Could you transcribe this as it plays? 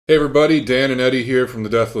Hey everybody, Dan and Eddie here from the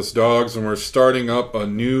Deathless Dogs, and we're starting up a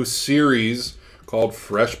new series called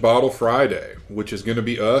Fresh Bottle Friday, which is going to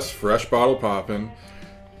be us, Fresh Bottle Poppin.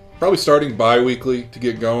 Probably starting bi-weekly to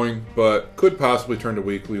get going, but could possibly turn to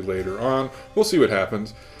weekly later on. We'll see what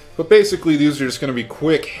happens. But basically, these are just going to be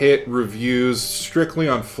quick hit reviews, strictly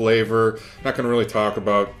on flavor. Not going to really talk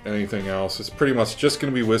about anything else. It's pretty much just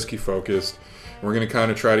going to be whiskey focused. We're going to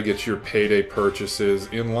kind of try to get your payday purchases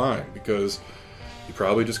in line, because you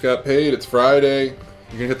probably just got paid. It's Friday. You're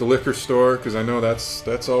gonna hit the liquor store, because I know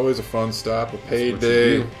that's always a fun stop.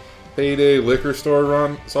 A payday liquor store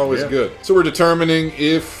run. It's always good. So we're determining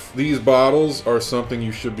if these bottles are something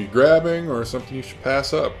you should be grabbing or something you should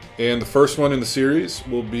pass up. And the first one in the series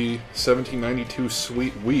will be 1792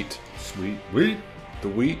 Sweet Wheat. Sweet Wheat. The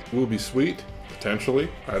wheat will be sweet. Potentially.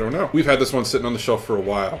 I don't know. We've had this one sitting on the shelf for a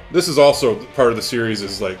while. This is also part of the series,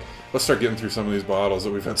 is like, let's start getting through some of these bottles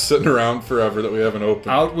that we've had sitting around forever that we haven't opened.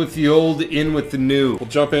 Out with the old, in with the new. We'll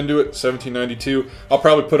jump into it, 1792. I'll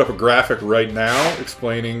probably put up a graphic right now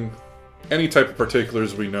explaining any type of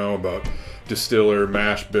particulars we know about distiller,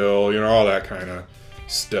 mash bill, you know, all that kind of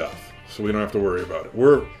stuff. So we don't have to worry about it.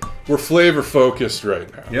 We're flavor focused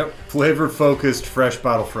right now. Yep. Flavor focused Fresh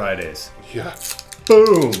Bottle Fridays. Yeah.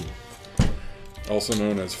 Boom. Also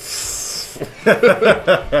known as Fresh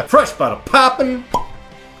Bottle Poppin.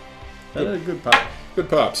 Good pop. Good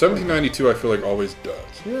pop. 1792 I feel like always does.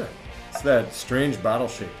 Yeah. It's that strange bottle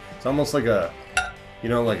shape. It's almost like a, you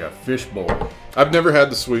know, like a fish bowl. I've never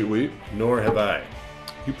had the Sweet Wheat. Nor have I.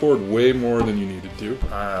 You poured way more than you needed to.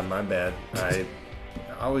 My bad. I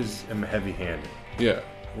always am heavy-handed. Yeah.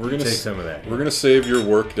 We're gonna take some of that. We're gonna save your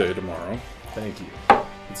work day tomorrow. Thank you.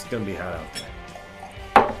 It's gonna be hot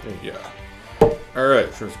out there. Yeah. All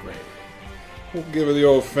right. Sure, it's great. We'll give it the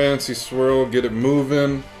old fancy swirl, get it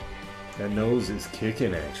moving. That nose is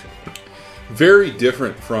kicking action. Very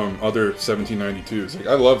different from other 1792s. Like,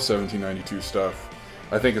 I love 1792 stuff.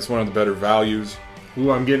 I think it's one of the better values.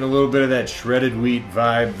 Ooh, I'm getting a little bit of that shredded wheat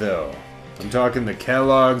vibe, though. I'm talking the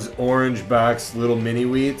Kellogg's Orange Box little mini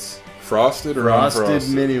wheats. Frosted or frosted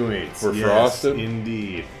unfrosted? Mini wheats. Or yes, frosted?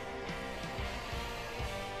 Indeed.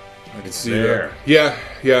 I can see that. Yeah,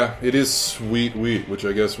 it is sweet wheat, which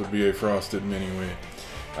I guess would be a frosted mini wheat.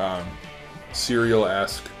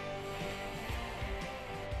 Cereal-esque.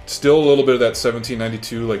 Still a little bit of that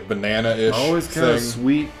 1792, like banana-ish always kind of thing.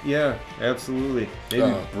 sweet, yeah, absolutely.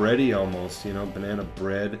 Maybe bready almost, you know, banana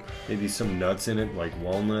bread. Maybe some nuts in it, like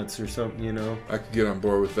walnuts or something, you know. I could get on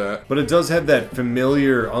board with that. But it does have that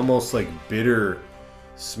familiar, almost like bitter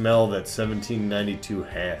smell that 1792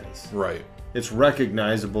 has. Right. It's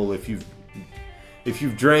recognizable if you've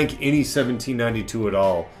drank any 1792 at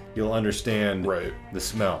all, you'll understand the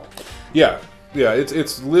smell. Yeah. Yeah,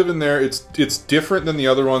 it's living there. It's different than the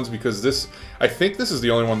other ones because I think this is the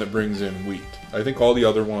only one that brings in wheat. I think all the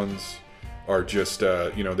other ones are just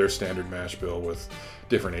you know, their standard mash bill with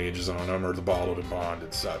different ages on them or the bottled and bond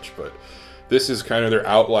and such. But this is kind of their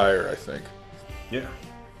outlier, I think. Yeah.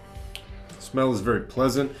 The smell is very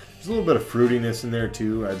pleasant. There's a little bit of fruitiness in there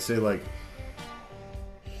too. I'd say like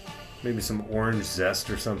maybe some orange zest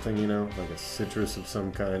or something, you know, like a citrus of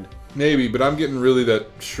some kind. Maybe, but I'm getting really that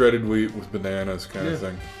shredded wheat with bananas kind of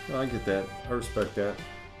thing. Well, I get that. I respect that.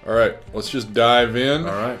 All right, let's just dive in.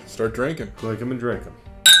 All right. Start drinking. Click them and drink them.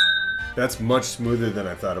 That's much smoother than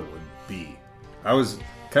I thought it would be. I was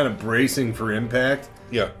kind of bracing for impact.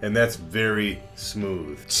 Yeah. And that's very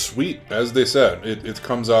smooth. Sweet, as they said. It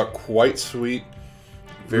comes out quite sweet.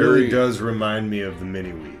 Really does remind me of the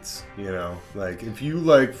mini wheats, you know, like if you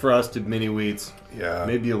like frosted mini wheats,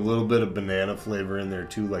 maybe a little bit of banana flavor in there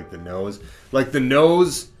too, like the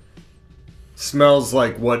nose smells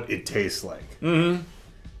like what it tastes like,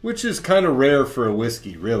 which is kind of rare for a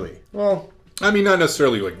whiskey, really. Well, I mean, not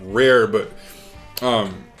necessarily like rare, but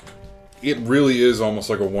it really is almost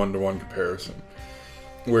like a one-to-one comparison,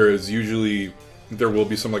 whereas usually there will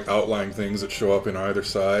be some like outlying things that show up in either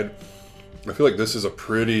side. I feel like this is a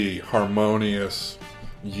pretty harmonious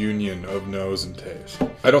union of nose and taste.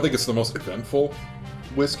 I don't think it's the most eventful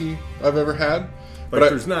whiskey I've ever had. But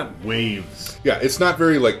there's not waves. Yeah, it's not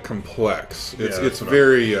very like complex. It's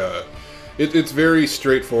very it's very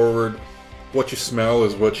straightforward. What you smell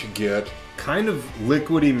is what you get. Kind of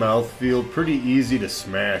liquidy mouthfeel, pretty easy to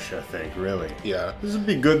smash, I think, really. Yeah. This would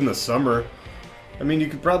be good in the summer. I mean, you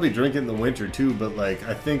could probably drink it in the winter too, but like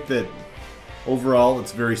I think that overall,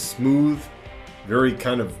 it's very smooth, very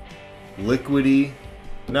kind of liquidy.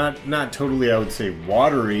 Not totally, I would say,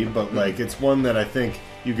 watery, but like it's one that I think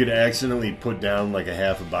you could accidentally put down like a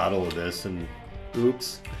half a bottle of this and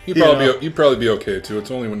Oops. You'd probably be okay too.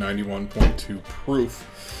 It's only 91.2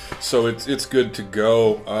 proof, so it's good to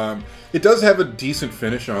go. It does have a decent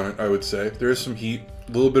finish on it, I would say. There is some heat,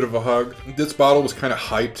 a little bit of a hug. This bottle was kind of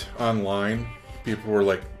hyped online. People were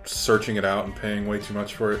like searching it out and paying way too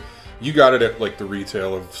much for it. You got it at like the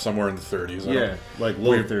retail of somewhere in the 30s. Yeah, like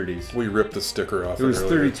low 30s. We ripped the sticker off. It was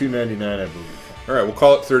 $32.99, I believe. All right, we'll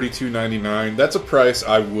call it $32.99. That's a price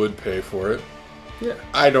I would pay for it. Yeah.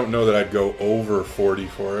 I don't know that I'd go over 40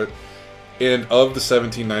 for it. And of the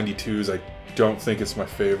 1792s, I don't think it's my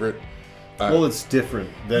favorite. Well, it's different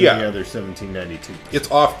than the other 1792. It's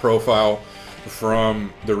off profile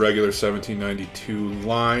from the regular 1792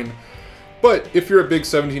 line. But if you're a big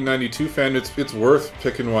 1792 fan, it's worth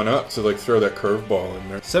picking one up to like throw that curveball in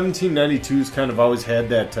there. 1792's kind of always had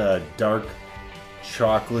that dark,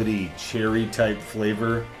 chocolatey, cherry type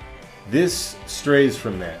flavor. This strays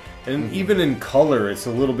from that. And even in color, it's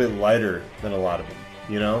a little bit lighter than a lot of them,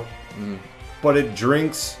 you know? But it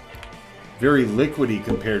drinks very liquidy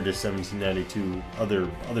compared to 1792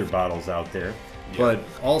 other bottles out there. Yeah. But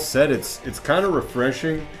all said, it's kind of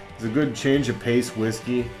refreshing. It's a good change of pace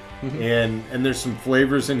whiskey. And there's some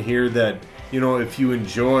flavors in here that, you know, if you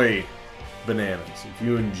enjoy bananas, if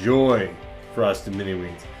you enjoy frosted mini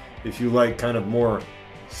wheats, if you like kind of more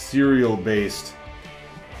cereal-based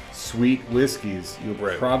sweet whiskeys, you'll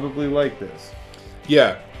probably like this.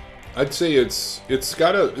 Yeah, I'd say it's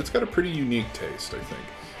got a pretty unique taste. I think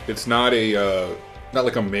it's not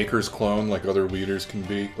like a maker's clone like other weeders can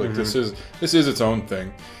be. Like this is its own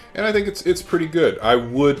thing, and I think it's pretty good. I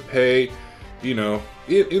would pay, you know,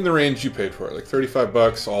 in the range you paid for it, like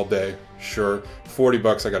 $35 all day, sure.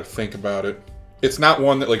 $40, I got to think about it. It's not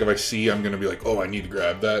one that, like, if I see, I'm going to be like, oh, I need to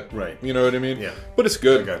grab that. Right. You know what I mean? Yeah. But it's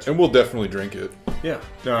good, and we'll definitely drink it. Yeah.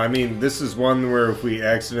 No, I mean, this is one where if we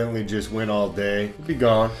accidentally just went all day, it'd be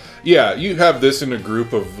gone. Yeah, you have this in a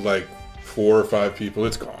group of, like, 4 or 5 people,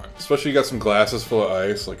 it's gone. Especially you got some glasses full of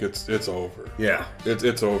ice, like, it's over. Yeah.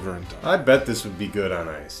 It's over and done. I bet this would be good on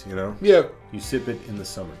ice, you know? Yeah. You sip it in the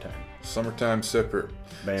summertime. Summertime sipper.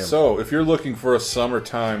 Bam. So, if you're looking for a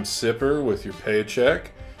summertime sipper with your paycheck,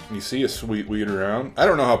 and you see a sweet weed around, I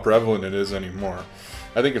don't know how prevalent it is anymore.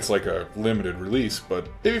 I think it's like a limited release, but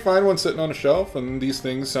if you find one sitting on a shelf and these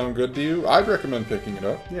things sound good to you, I'd recommend picking it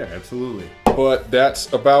up. Yeah, absolutely. But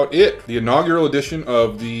that's about it. The inaugural edition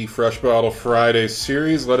of the Fresh Bottle Friday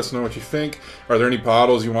series. Let us know what you think. Are there any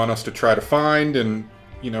bottles you want us to try to find and,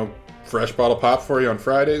 you know, Fresh Bottle Pop for you on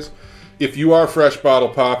Fridays? If you are Fresh Bottle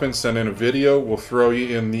Poppin', send in a video. We'll throw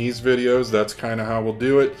you in these videos. That's kind of how we'll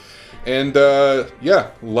do it. And,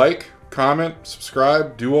 yeah, like, comment,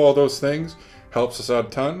 subscribe, do all those things. Helps us out a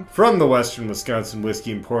ton. From the Western Wisconsin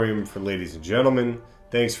Whiskey Emporium for ladies and gentlemen,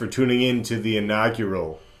 thanks for tuning in to the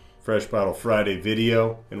inaugural Fresh Bottle Friday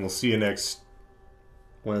video, and we'll see you next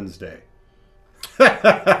Wednesday.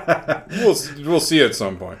 We'll see you at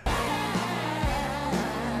some point.